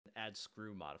add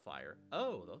Screw Modifier.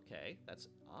 Oh, okay. That's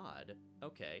odd.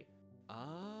 Okay.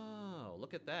 Oh,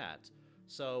 look at that.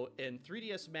 So in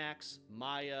 3ds Max,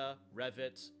 Maya,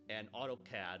 Revit, and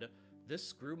AutoCAD, this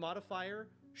Screw Modifier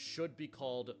should be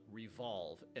called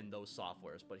Revolve in those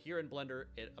softwares. But here in Blender,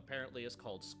 it apparently is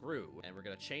called Screw. And we're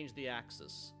going to change the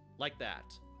axis. Like that.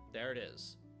 There it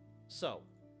is. So,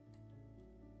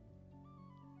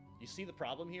 you see the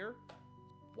problem here?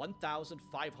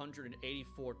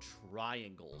 1,584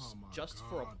 triangles just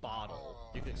for a bottle.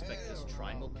 You can expect this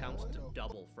triangle count to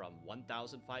double from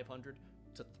 1,500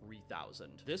 to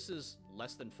 3,000. This is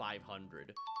less than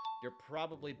 500. You're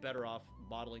probably better off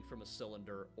modeling from a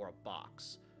cylinder or a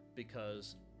box,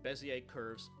 because Bezier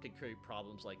curves can create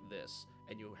problems like this,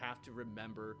 and you have to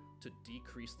remember to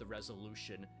decrease the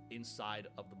resolution inside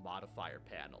of the modifier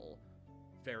panel.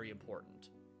 Very important.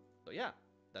 So yeah,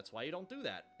 that's why you don't do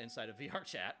that inside of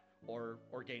VRChat or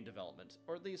game development,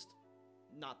 or at least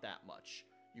not that much.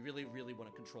 You really, really want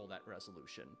to control that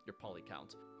resolution, your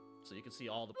Polycount, so you can see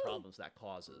all the problems that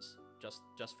causes,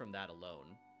 just from that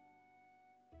alone.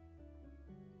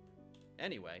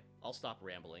 Anyway, I'll stop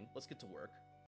rambling. Let's get to work.